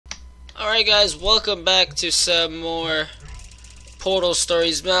Alright guys, welcome back to some more Portal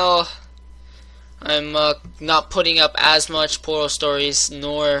Stories. Now, I'm not putting up as much Portal Stories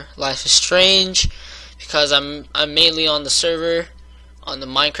nor Life is Strange because I'm mainly on the server, on the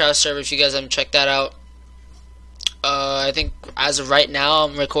Minecraft server. If you guys haven't checked that out, I think as of right now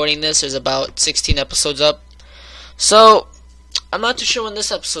I'm recording this, there's about 16 episodes up. So I'm not too sure when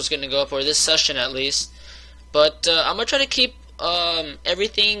this episode's gonna go up, or this session at least, but I'm gonna try to keep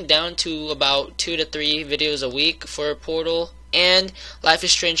everything down to about 2 to 3 videos a week for Portal and Life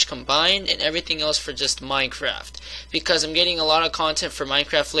is Strange combined, and everything else for just Minecraft, because I'm getting a lot of content for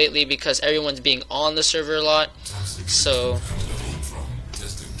Minecraft lately because everyone's being on the server a lot. So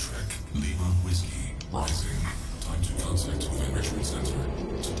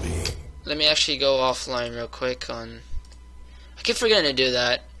let me actually go offline real quick on, I keep forgetting to do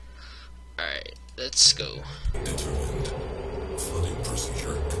that. Alright, let's go.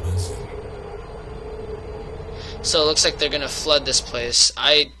 So it looks like they're gonna flood this place.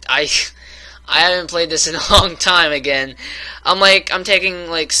 I haven't played this in a long time again. I'm taking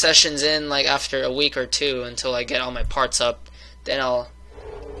like sessions in like after a week or two until I get all my parts up. Then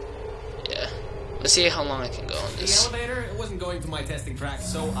yeah. Let's see how long I can go on this. The elevator, it wasn't going to my testing track,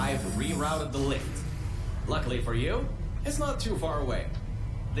 so I've rerouted the lift. Luckily for you, it's not too far away.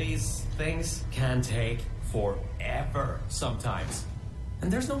 These things can take forever sometimes.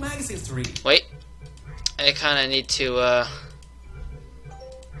 And there's no magazines to read. Wait. I kinda need to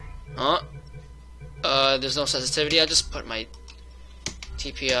there's no sensitivity. I'll just put my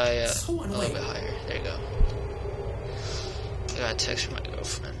TPI a little bit higher. There you go. I got a text from my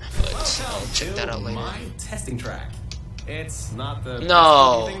girlfriend, but I'll check that out later. My testing track. It's not the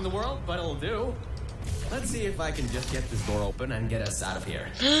no best thing in the world, but it'll do. Let's see if I can just get this door open and get us out of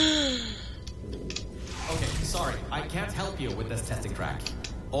here. Okay, sorry, I can't help you with this testing track.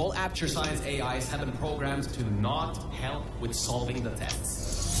 All Aperture Science AIs have been programmed to not help with solving the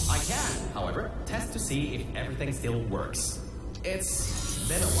tests. I can, however, test to see if everything still works. It's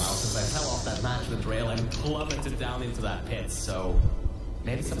been a while since I fell off that management rail and plummeted down into that pit, so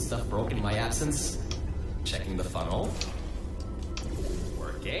maybe some stuff broke in my absence. Checking the funnel.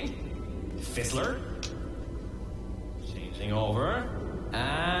 Working. Fizzler. Changing over.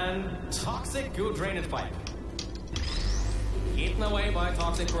 And toxic goo drainage pipe. Eaten away by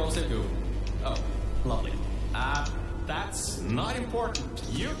toxic corrosive goo. Oh, lovely. That's not important.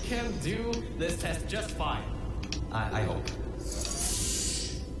 You can do this test just fine. I hope.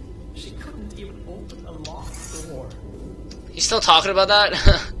 She couldn't even open a locked door. You still talking about that?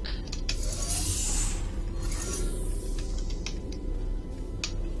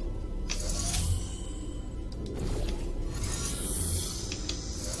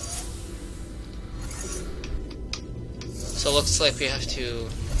 So it looks like we have to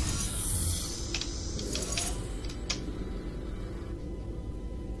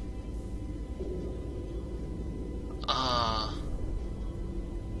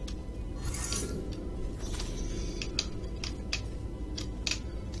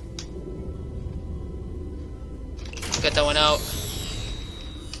get that one out.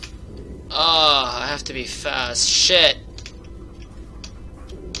 I have to be fast. Shit.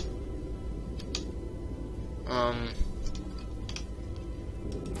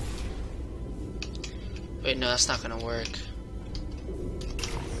 Wait, no, that's not gonna work.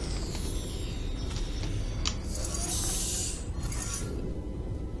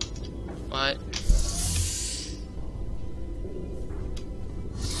 What?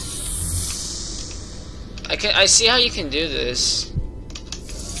 I see how you can do this.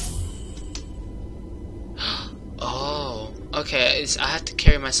 Oh, okay. I have to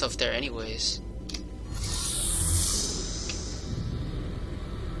carry myself there anyways.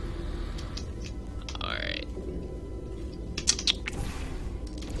 Alright.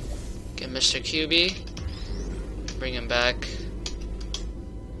 Get Mr. QB. Bring him back.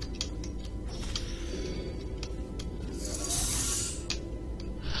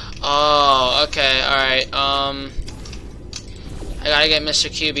 Oh, okay, alright, I gotta get Mr.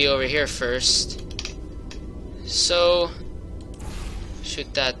 QB over here first. So,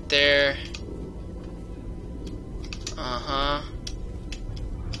 shoot that there.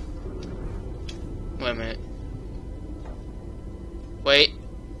 Wait a minute. Wait.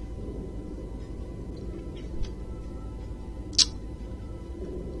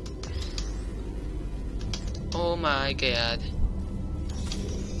 Oh my god.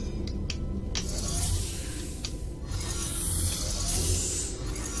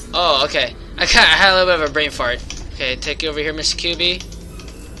 Oh, okay. I had a little bit of a brain fart. Okay, take you over here, Mr. QB.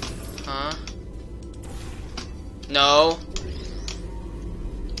 Huh? No.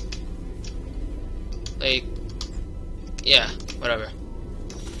 Like, yeah, whatever.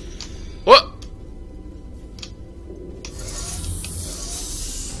 What?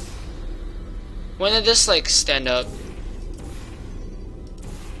 When did this, like, stand up?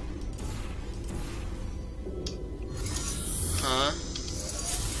 Huh?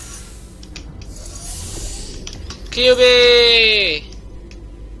 QB!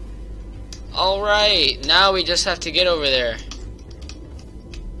 Alright, now we just have to get over there.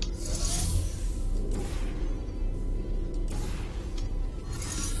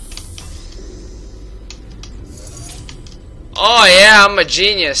 Oh yeah, I'm a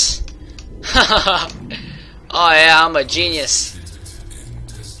genius. Oh yeah, I'm a genius. In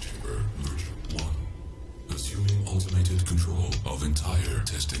test chamber, merge 1. Assuming automated control of entire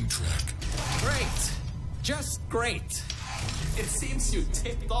testing track. Great! Just great! It seems you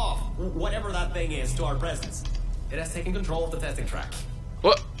tipped off whatever that thing is to our presence. It has taken control of the testing track.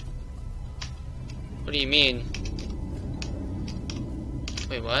 What? What do you mean?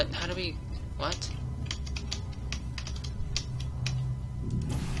 Wait, what? How do we... What?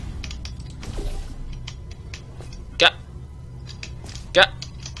 Got.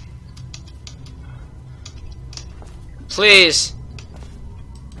 Please.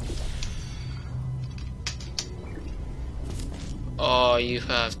 Oh, you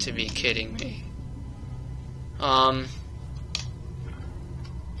have to be kidding me. I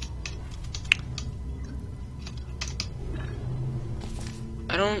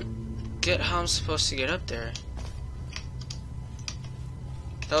don't get how I'm supposed to get up there.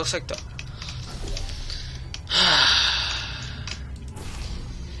 That looks like the...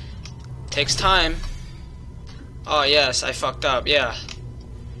 Takes time. Oh yes, I fucked up, yeah.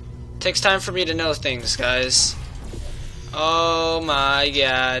 Takes time for me to know things, guys. Oh my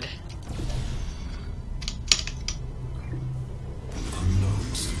god.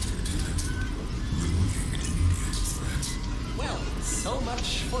 Well, so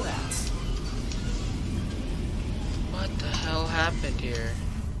much for that. What the hell happened here?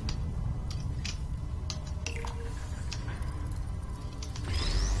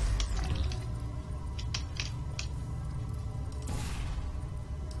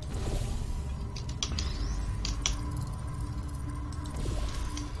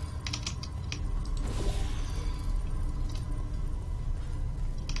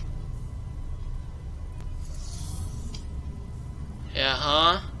 Yeah,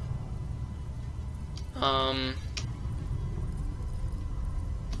 huh?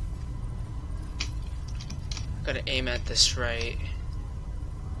 Gotta aim at this right.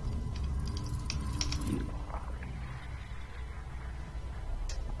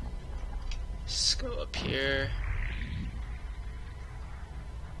 Let's go up here.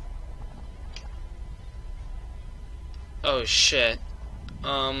 Oh shit.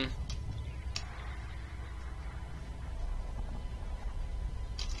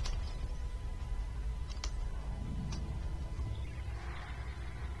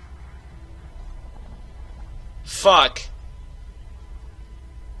 Fuck.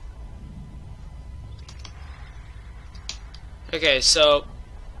 Okay, so...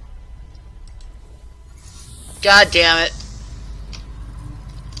 God damn it.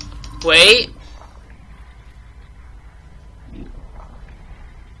 Wait.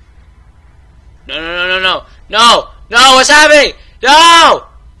 No, no, no, no, no. No! No, what's happening? No!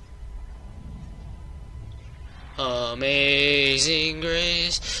 Amazing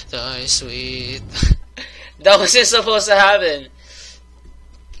grace, thy sweet... That wasn't supposed to happen.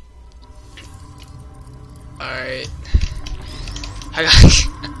 Alright. I got...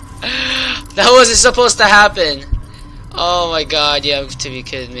 That wasn't supposed to happen. Oh my god, you have to be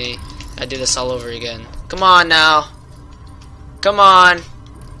kidding me. I do this all over again. Come on now. Come on.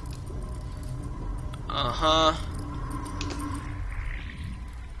 Uh-huh.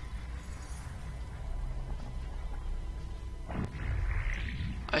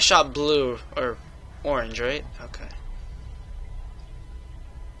 I shot blue, or orange, right? Okay.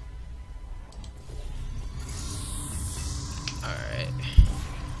 Alright.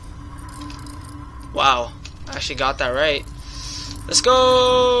 Wow. I actually got that right. Let's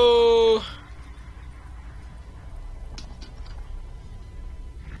go!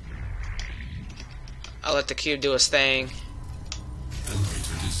 I'll let the cube do its thing.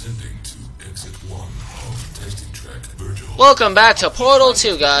 Elevator descending to exit 1 of testing track Virgil. Welcome back to Portal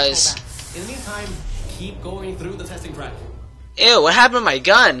 2, guys. In the meantime, keep going through the testing track. Ew, what happened to my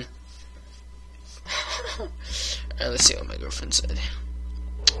gun? Alright, let's see what my girlfriend said.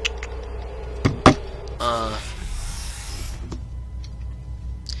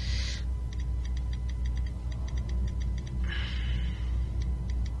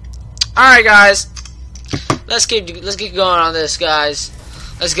 Alright, guys. Let's keep going on this, guys.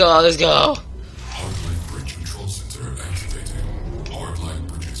 Let's go. Let's go. Hardline bridge control center activating. Hardline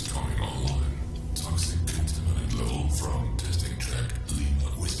bridges coming online. Toxic contaminant level from testing track lean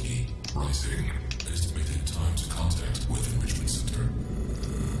whiskey rising. Estimated time to contact with enrichment center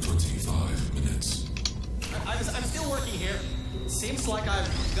 25 minutes. I'm still working here. Seems like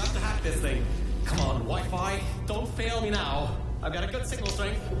I've got to hack this thing. Come on, Wi-Fi, don't fail me now. I've got a good signal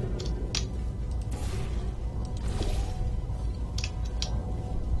strength.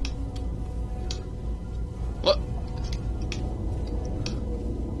 What?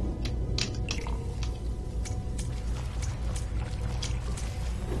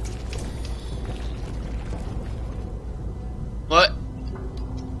 What?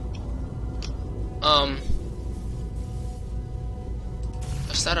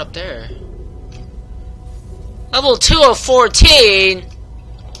 What's that up there? Level 2 of 14?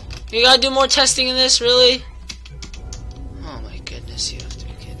 You gotta do more testing in this, really? Oh my goodness, you have to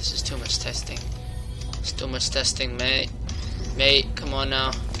be kidding. This is too much testing. It's too much testing, mate. Mate, come on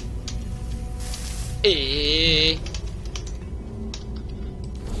now.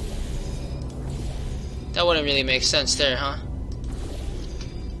 That wouldn't really make sense there, huh?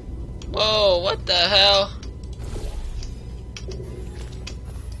 Whoa, what the hell?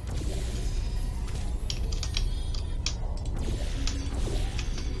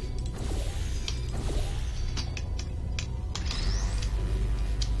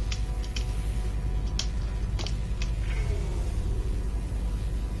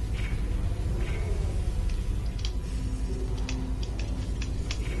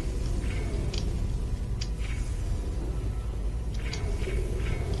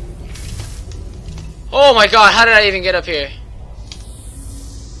 Oh my god, how did I even get up here?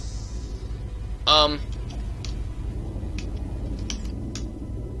 Ow.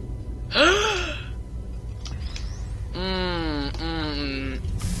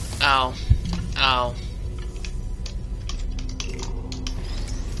 Ow.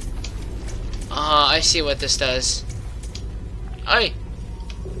 I see what this does. I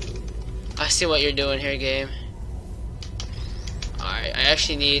see what you're doing here, game. Alright, I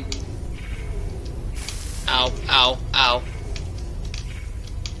actually need... Ow, ow, ow.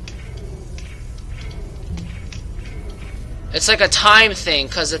 It's like a time thing,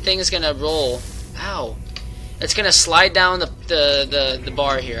 cause the thing is gonna roll. Ow. It's gonna slide down the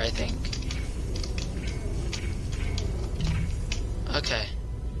bar here, I think. Okay.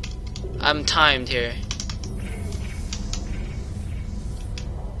 I'm timed here.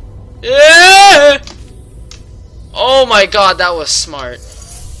 Yeah! Oh my god, that was smart.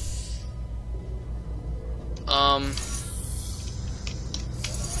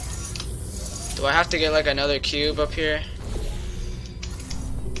 Do I have to get like another cube up here?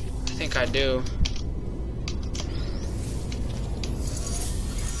 I think I do.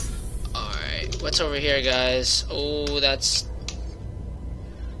 Alright, what's over here, guys? Oh, that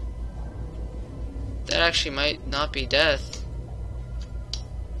actually might not be death.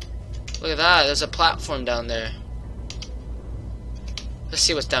 Look at that, there's a platform down there. Let's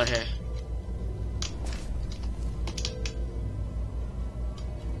see what's down here.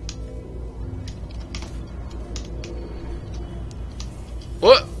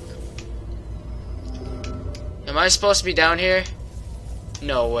 What? Am I supposed to be down here?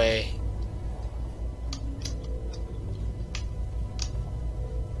 No way.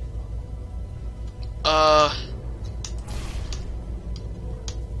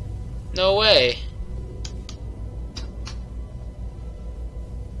 No way.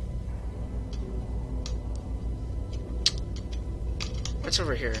 What's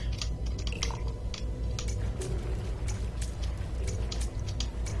over here?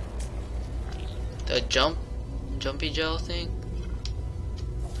 The jumpy gel thing?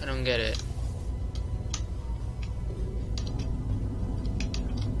 I don't get it.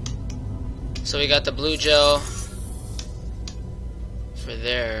 So we got the blue gel for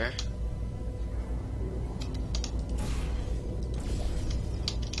there.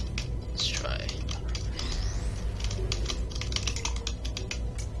 Let's try.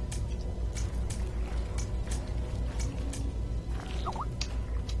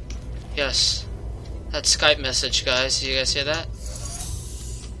 Yes. That Skype message, guys. Did you guys hear that?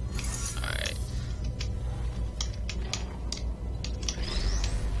 Alright.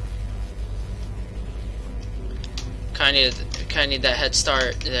 Kinda need that head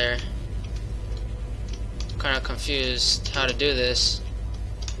start there. Kinda confused how to do this.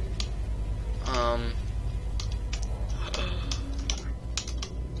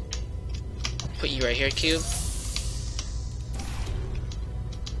 Put you right here, cube.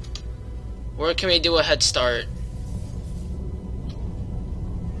 Where can we do a head start?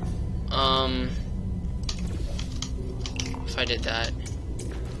 If I did that.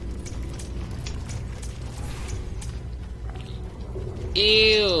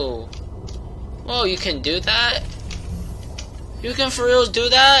 Ew. Whoa, you can do that? You can for reals do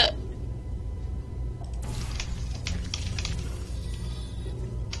that?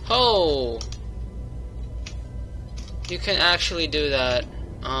 Oh. You can actually do that.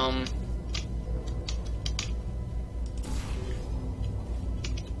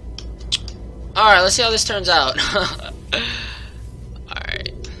 Alright, let's see how this turns out.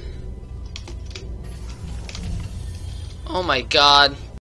 Alright. Oh my god.